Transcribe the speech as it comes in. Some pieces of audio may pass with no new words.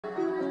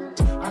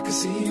can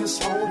see us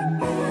holding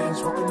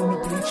hands, walking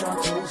on the beach, our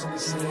toes in the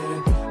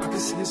sand. I can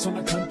see us on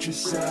the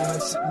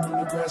countryside, sitting on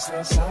the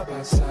grassland side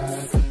by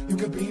side. You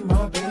could be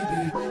my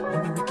baby,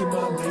 let me make you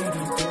my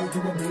lady. Girl,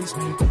 you amaze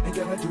me, ain't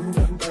gotta do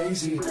nothing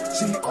crazy.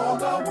 See,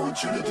 all I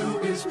want you to do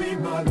is be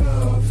my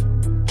love,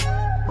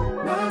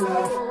 my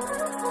love.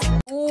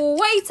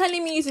 What are you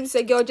telling me? It's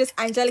a girl, just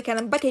Angelica, and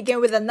I'm back again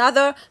with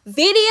another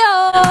video.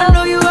 I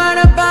know you are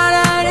about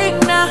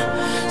addict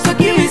now, so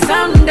give me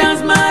some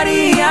dance,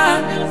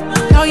 Maria.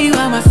 Tell you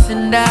I'm a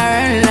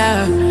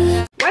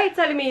Cinderella. Why are you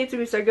telling me it's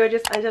Mr. Girl,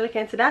 just Angelica?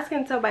 And today, as you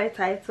can tell by the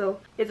title,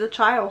 it's a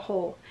trial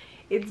haul.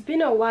 It's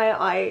been a while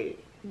I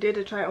did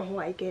a trial haul,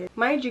 I guess.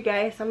 Mind you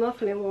guys, I'm not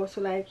feeling well,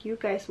 so like you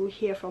guys will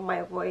hear from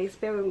my voice.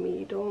 Bear with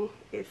me,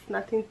 it's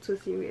nothing too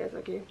serious,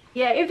 okay?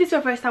 Yeah, if this is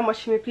your first time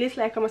watching me, please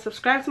like, comment,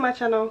 subscribe to my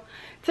channel,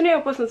 turn on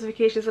your post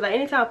notifications so that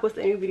anytime I post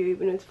a new video you'll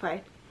be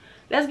notified.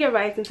 Let's get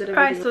right into the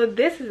video. Alright, so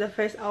this is the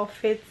first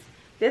outfit.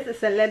 This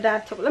is a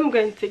leather top. Let me go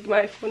and take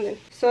my phone in.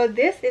 So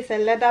this is a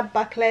leather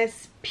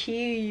backless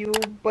PU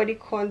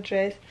bodycon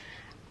dress.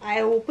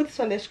 I will put this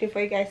on the screen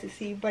for you guys to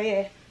see, but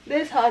yeah,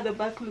 this is how the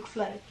back looks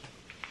like.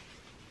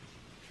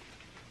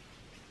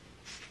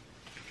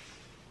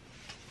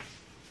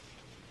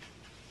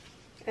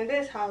 And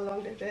this is how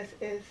long the dress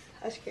is,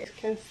 as you guys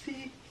can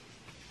see.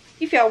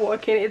 If you're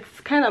walking,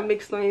 it's kind of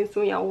makes noise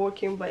when you're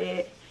walking, but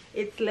yeah,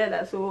 it's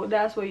leather, so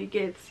that's what you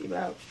get to see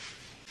about.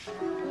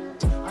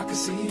 I can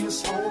see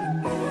us holding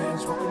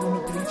hands, walking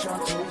on the beach, our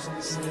toes in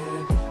the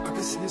sand. I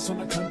can see us on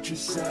the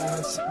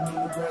countryside, sitting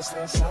on the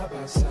grassland side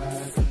by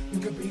side. You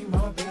could be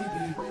my baby,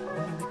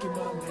 let me make you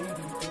my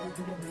lady. Girl,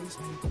 you amaze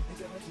me, ain't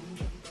gotta do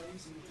nothing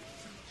crazy.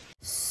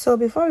 So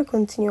before we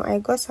continue, I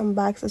got some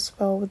bags as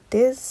well.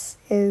 This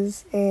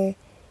is a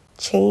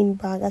chain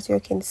bag, as you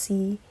can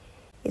see.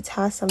 It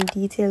has some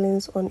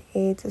detailings on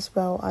it as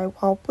well.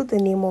 I'll put the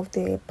name of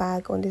the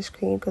bag on the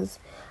screen because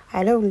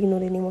I don't really know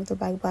the name of the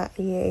bag, but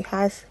yeah, it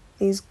has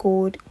this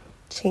gold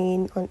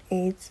chain on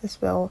it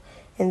as well.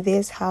 And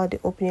this is how the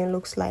opening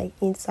looks like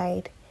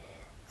inside.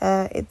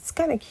 It's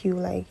kind of cute,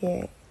 like,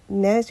 yeah.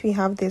 Next we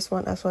have this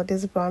one as well,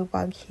 this brown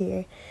bag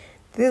here.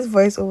 This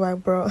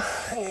voiceover, bro.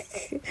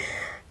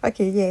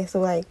 Okay, yeah, so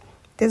like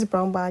this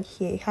brown bag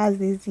here, it has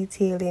this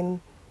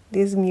detailing.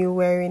 This me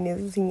wearing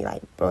is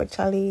like, bro,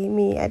 Charlie,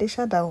 me at the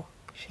shadow,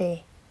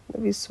 shey,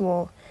 maybe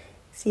small.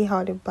 See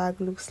how the bag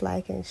looks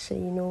like and shit,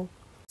 you know.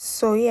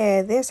 So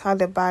yeah, this is how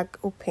the bag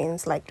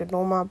opens, like the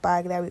normal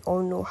bag that we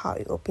all know how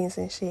it opens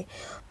and shit.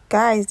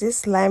 Guys,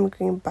 this lime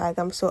green bag,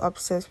 I'm so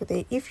obsessed with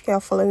it. If you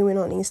are following me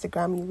on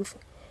Instagram,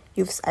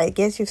 I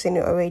guess you've seen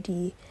it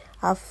already.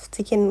 I've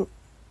taken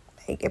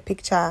like a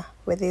picture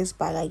with this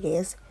bag, I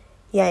guess.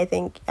 Yeah, I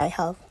think I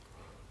have.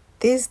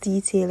 This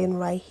detailing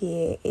right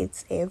here,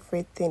 it's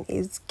everything.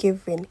 It's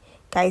giving.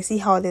 Guys, see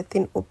how the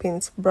thing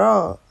opens,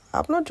 bro.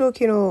 I'm not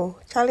joking, oh,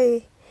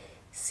 Charlie.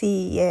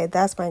 See, yeah,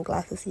 that's my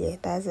glasses. Yeah,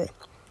 that's it.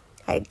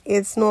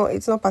 It's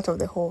not part of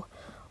the whole.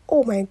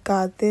 Oh my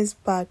god, this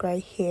bag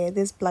right here,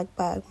 this black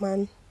bag,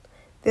 man,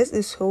 this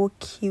is so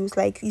cute.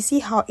 Like, you see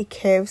how it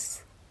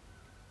curves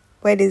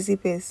where the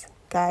zip is,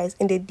 guys,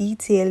 and the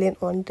detailing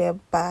on the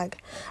bag.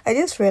 I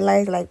just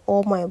realized, like,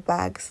 all my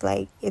bags,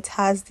 like, it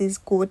has this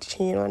gold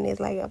chain on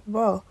it. Like,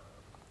 bro,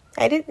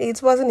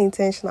 it wasn't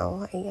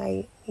intentional.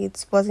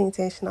 It wasn't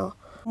intentional.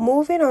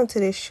 Moving on to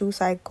the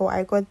shoes, I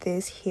got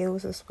these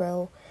heels as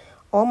well.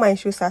 All my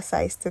shoes are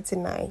size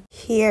 39.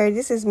 Here,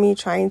 this is me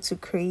trying to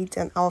create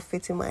an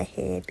outfit in my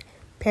head,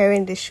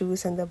 pairing the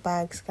shoes and the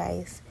bags,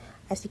 guys.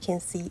 As you can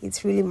see,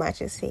 it really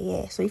matches here.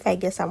 Yeah, so if I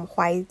get some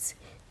white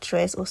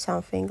dress or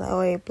something, like,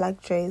 or a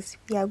black dress,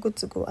 yeah, good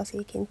to go. As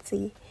you can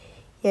see,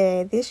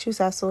 yeah, these shoes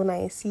are so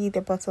nice. See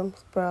the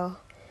bottoms, bro,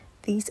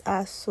 these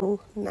are so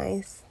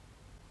nice.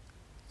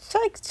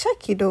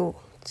 Check it though.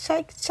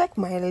 Check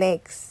my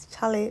legs,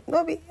 Charlie.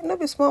 No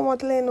be small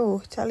modeling,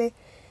 no, Charlie.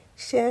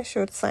 Shein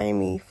should sign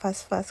me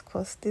fast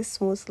cause these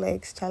smooth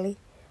legs, Charlie,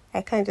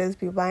 I can't just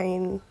be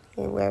buying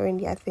and wearing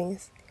their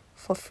things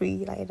for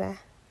free like that.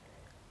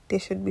 They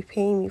should be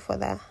paying me for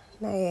that.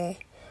 Now, yeah,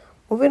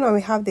 moving on,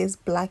 we have this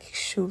black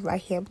shoe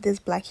right here. This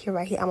black heel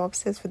right here, I'm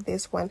obsessed with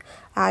this one.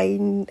 I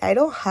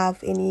don't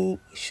have any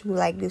shoe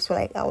like this, so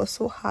like I was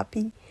so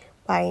happy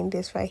buying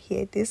this right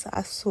here. These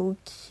are so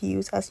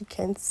cute, as you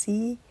can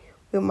see,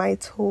 with my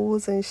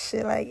toes and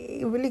shit. Like,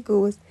 it really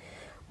goes.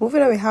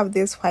 Moving on, we have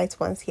these white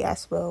ones here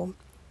as well.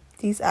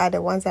 These are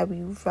the ones that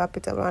we wrap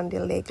it around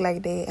the leg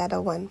like the other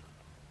one.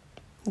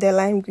 The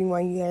lime green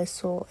one you guys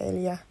saw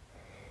earlier.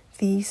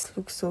 These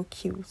look so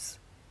cute.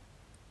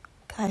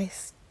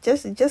 Guys,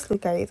 just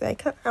look at it.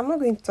 I'm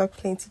not going to talk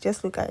plenty,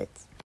 just look at it.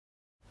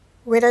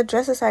 With the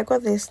dresses, I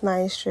got this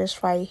nice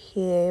dress right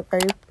here,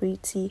 very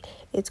pretty.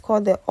 It's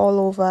called the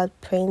Allover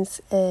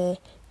Prince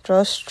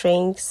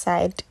Drawstring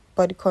side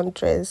bodycon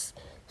dress.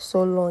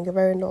 So long, a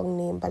very long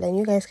name, but then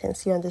you guys can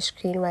see on the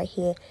screen right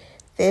here,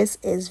 this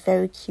is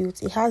very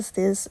cute. It has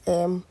this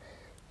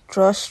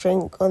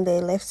drawstring on the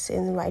left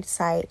and right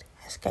side,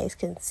 as you guys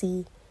can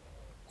see.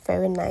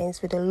 Very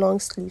nice, with the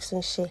long sleeves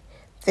and shit.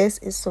 This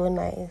is so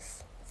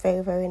nice,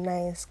 very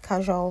nice,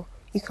 casual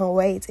you can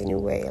wear it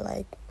anywhere.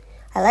 Like,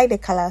 I like the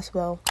color as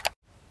well.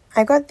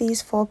 I got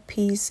these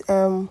 4-piece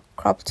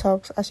crop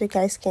tops. As you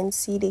guys can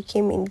see, they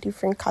came in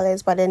different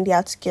colors, but then they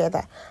are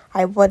together.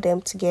 I bought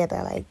them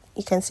together. Like,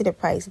 you can see the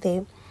price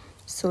there.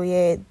 So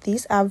yeah,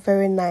 these are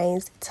very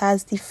nice. It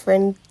has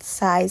different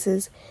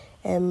sizes,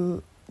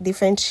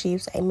 different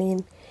shapes, I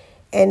mean.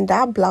 And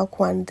that black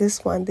one, this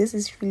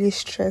is really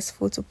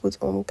stressful to put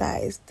on,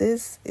 guys.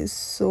 This is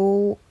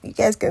so, you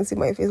guys can see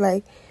my face,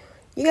 like,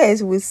 you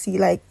guys will see,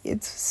 like,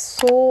 it's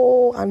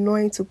so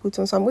annoying to put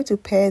on. So I'm going to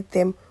pair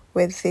them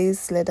with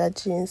these leather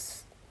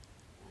jeans.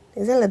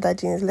 Is it leather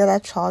jeans, leather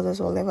trousers,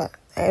 or whatever?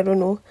 I don't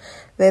know.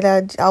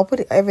 Leather, I'll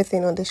put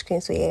everything on the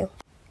screen. So yeah,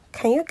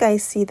 can you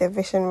guys see the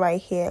vision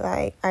right here?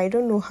 Like, I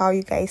don't know how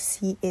you guys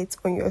see it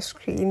on your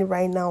screen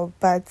right now,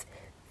 but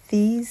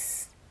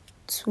these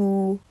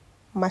two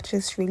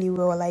matches really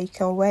well. Like, you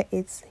can wear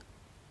it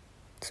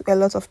to a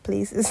lot of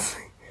places.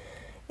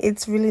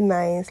 It's really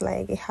nice.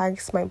 Like, it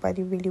hugs my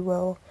body really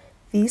well.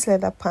 These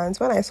leather pants,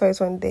 when I saw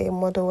it on the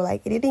model,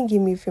 like, it didn't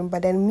give me film,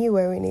 but then me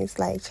wearing it,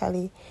 like,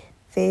 Charlie,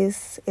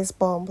 this is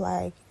bomb.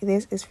 Like,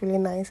 this is really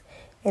nice.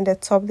 And the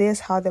top, this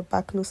is how the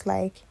back looks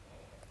like.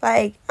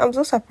 Like, I'm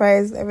so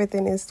surprised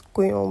everything is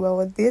going on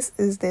well. This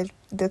is the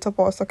top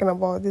I was talking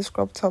about, this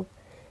crop top.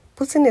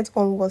 Putting it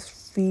on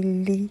was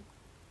really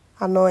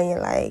annoying.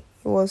 Like,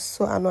 it was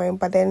so annoying,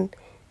 but then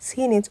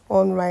seeing it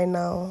on right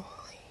now,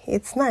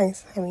 it's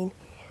nice. I mean,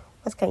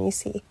 what can you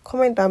say?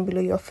 Comment down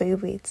below your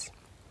favorites.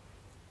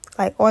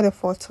 Like, all the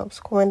 4 tops,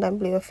 comment down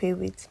below your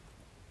favorites.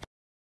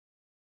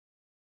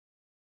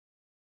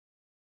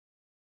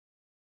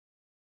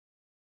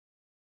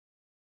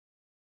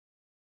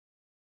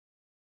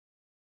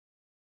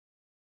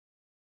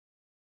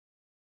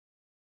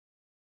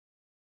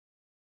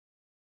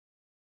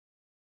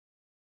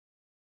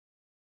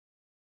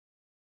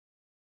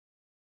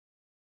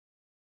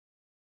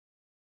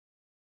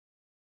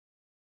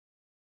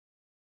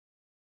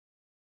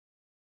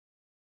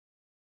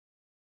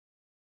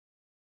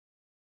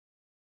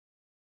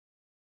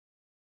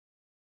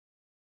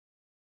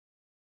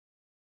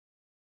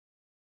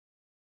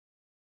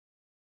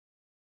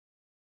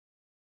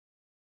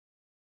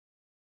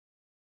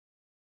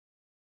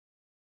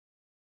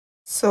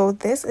 So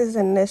this is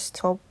the next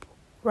top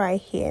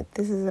right here.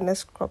 This is the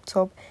next crop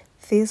top.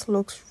 This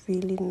looks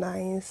really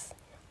nice.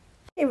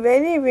 I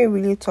didn't even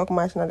really talk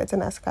much now. That's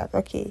a skirt.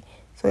 Okay,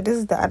 so this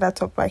is the other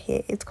top right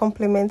here. It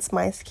complements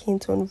my skin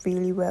tone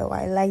really well.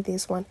 I like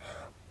this one,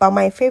 but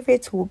my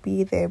favorite will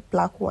be the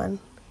black one,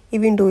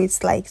 even though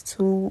it's like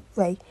too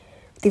like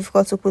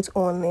difficult to put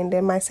on. And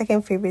then my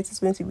second favorite is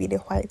going to be the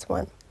white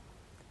one.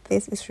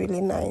 This is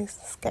really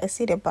nice. Guys,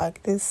 see the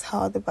back. This is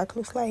how the back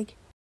looks like.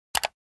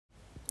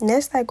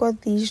 Next, I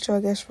got these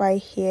joggers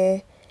right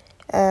here.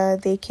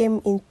 They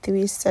came in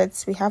 3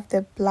 sets. We have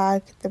the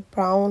black, the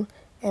brown,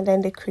 and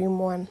then the cream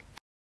one.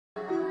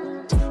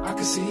 I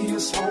can see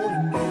us holding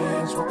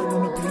hands, walking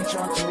on the beach,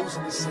 our toes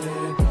in the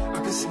sand. I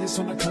can see us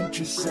on the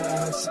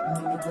countryside, sitting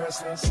on the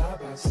grassland side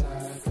by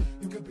side.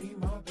 You could be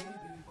my baby.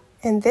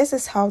 And this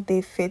is how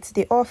they fit.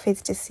 They all fit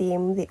the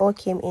same. They all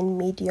came in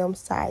medium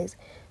size.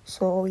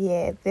 So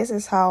yeah, this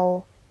is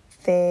how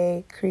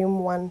the cream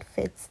one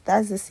fits.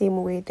 That's the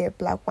same way the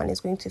black one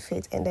is going to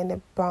fit, and then the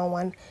brown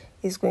one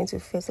is going to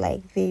fit.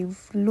 Like, they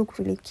look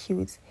really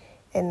cute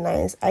and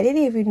nice. I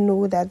didn't even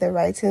know that the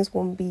writings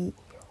won't be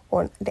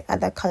on the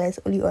other colors,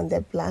 only on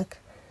the black.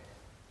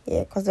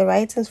 Yeah, because the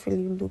writings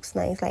really looks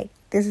nice. Like,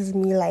 this is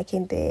me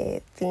liking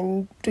the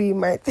thing,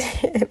 doing my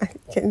thing.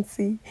 I can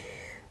see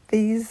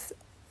these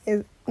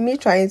is me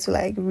trying to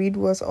like read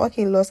was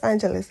okay, Los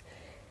Angeles.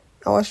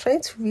 I was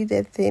trying to read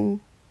the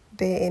thing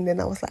there, and then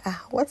I was like,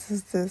 what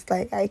is this?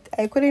 Like,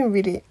 I couldn't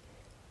read it.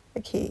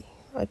 Okay.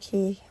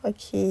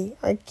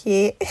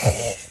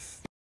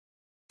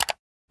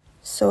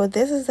 So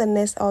this is the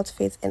next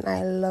outfit, and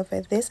I love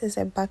it. This is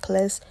a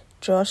backless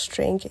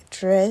drawstring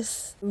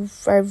dress.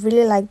 I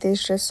really like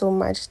this dress so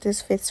much.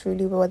 This fits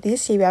really well.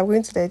 This year we are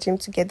going to the gym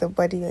to get the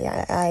body.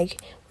 Like,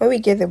 when we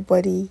get the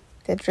body,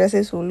 the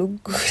dresses will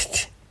look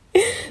good.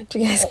 do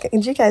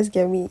you guys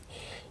get me?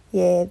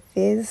 Yeah,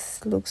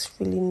 this looks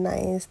really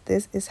nice.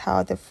 This is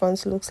how the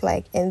front looks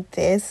like, and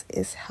this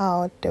is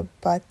how the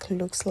back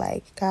looks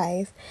like,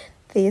 guys.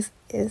 This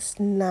is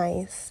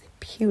nice,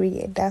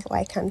 period. That's all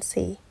I can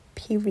say,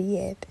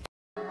 period.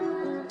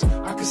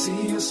 I can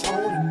see us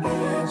holding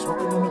hands,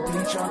 walking on the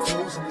beach, our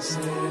toes in the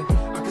sand.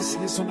 I can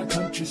see us on the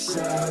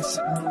countryside,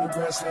 sitting on the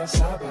grassland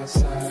side by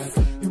side.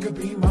 You could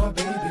be my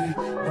baby,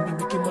 when you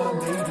make it my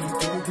lady.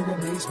 Girl, you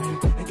amaze me,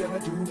 ain't gotta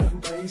do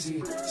nothing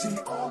crazy. See,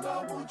 all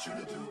I want you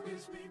to do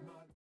is be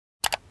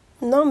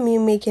my... Not me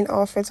making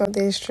outfits of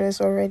this dress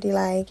already.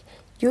 Like,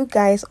 you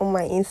guys on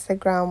my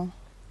Instagram,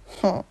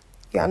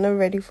 you are not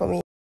ready for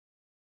me.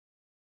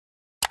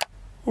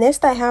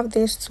 Next, I have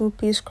this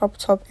 2-piece crop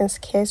top and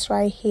skirts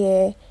right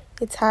here.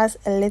 It has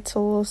a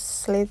little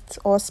slit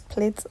or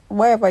split,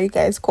 whatever you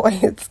guys call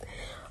it,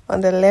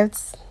 on the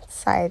left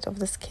side of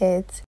the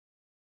skirt.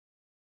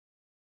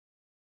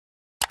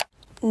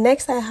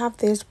 Next, I have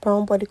this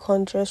brown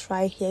bodycon dress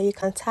right here. You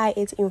can tie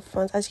it in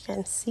front. As you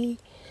can see,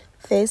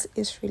 this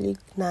is really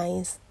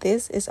nice.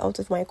 This is out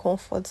of my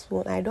comfort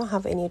zone. I don't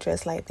have any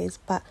dress like this,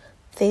 but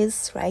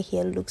this right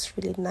here looks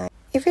really nice.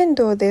 Even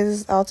though this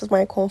is out of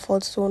my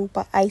comfort zone,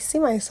 but I see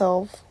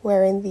myself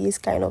wearing these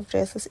kind of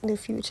dresses in the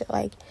future.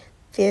 Like,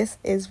 this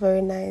is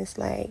very nice.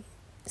 Like,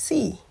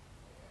 see,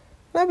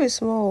 not be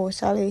small,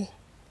 Charlie.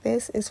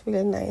 This is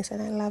really nice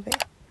and I love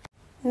it.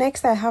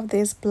 Next, I have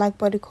this black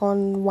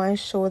bodycon one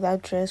shoulder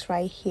dress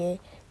right here.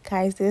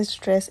 Guys, this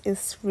dress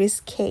is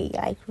risque,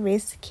 like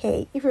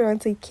risque. If you don't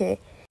take care,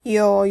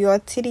 your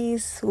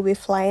titties will be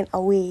flying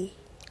away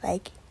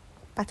like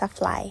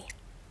butterfly.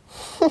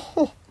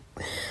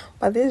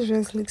 But this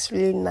dress looks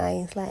really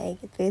nice.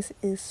 Like, this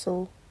is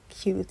so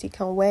cute. You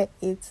can wear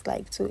it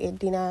like to a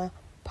dinner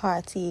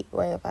party,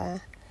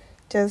 wherever.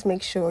 Just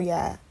make sure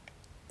you're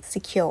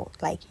secure,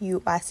 like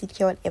you are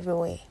secured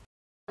everywhere.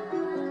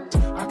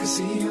 I can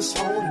see us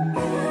holding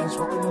hands,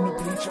 walking on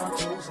the beach, our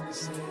toes in the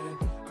sand.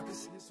 I can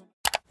see us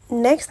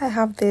on... Next, I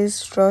have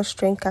this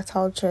drawstring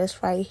cutout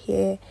dress right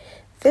here.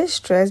 This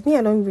dress, me,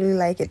 I don't really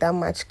like it that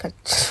much.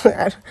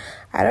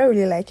 I don't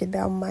really like it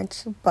that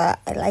much, but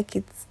I like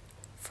it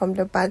from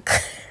the back.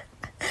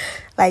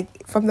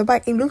 Like, from the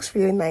back, it looks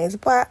really nice,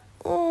 but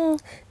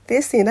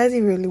this thing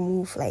doesn't really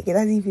move. Like, it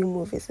doesn't even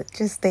move. It's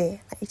just there.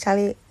 Like,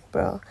 Charlie,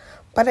 bro.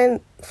 But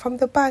then from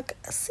the back,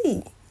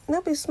 see,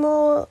 not be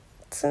small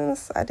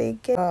since I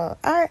did get.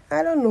 I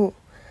don't know.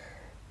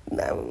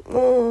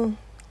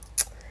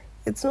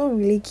 It's not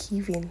really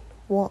giving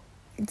what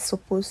it's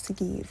supposed to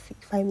give,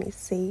 if I may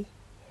say.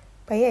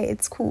 But yeah,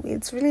 it's cool.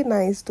 It's really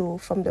nice though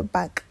from the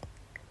back.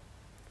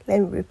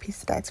 Let me repeat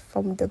that,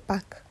 from the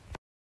back.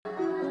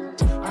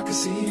 I can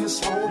see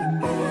us holding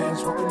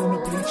hands, walking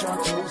on the beach,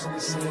 our toes in the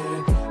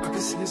sand. I can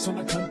see us on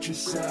the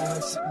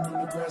countryside, sitting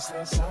on the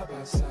grassland side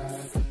by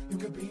side. You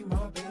could be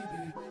my baby,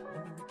 when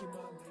you're making my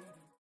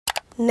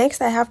lady.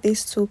 Next, I have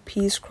this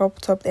two-piece crop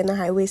top and a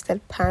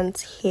high-waisted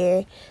pants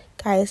here.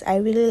 Guys, I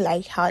really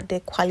like how the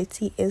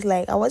quality is.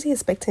 Like, I wasn't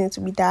expecting it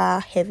to be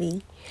that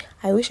heavy.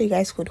 I wish you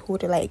guys could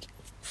hold it, like,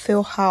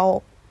 feel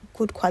how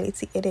good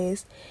quality it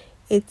is.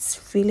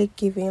 It's really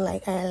giving.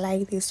 Like, I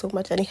like this so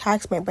much and it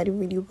hugs my body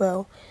really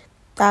well.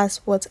 That's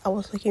what I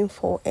was looking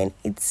for, and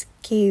it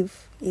came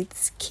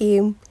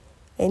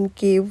and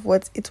gave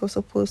what it was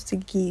supposed to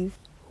give.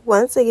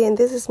 Once again,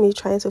 this is me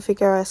trying to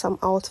figure out some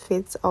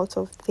outfits out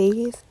of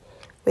these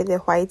with a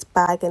white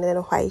bag and then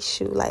a white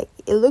shoe. Like,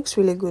 it looks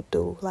really good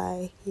though.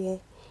 Like, yeah,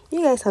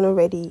 you guys are not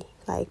ready,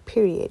 like,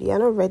 period. You're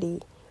not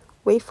ready.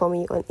 Wait for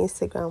me on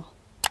Instagram.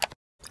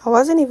 I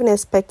wasn't even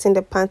expecting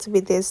the pant to be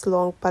this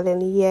long, but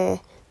then yeah,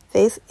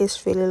 this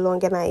is really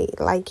long and I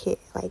like it.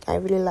 Like, I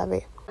really love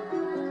it.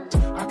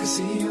 I can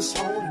see us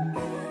holding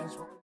hands.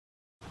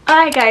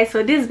 Alright guys,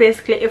 so this is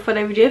basically it for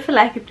the video. If you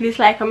like it, please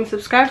like, comment,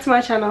 subscribe to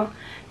my channel,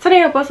 turn on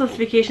your post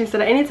notifications so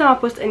that anytime I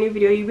post a new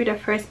video, you'll be the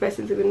first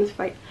person to be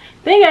notified.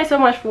 Thank you guys so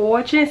much for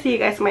watching. See you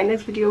guys in my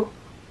next video.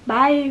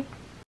 Bye.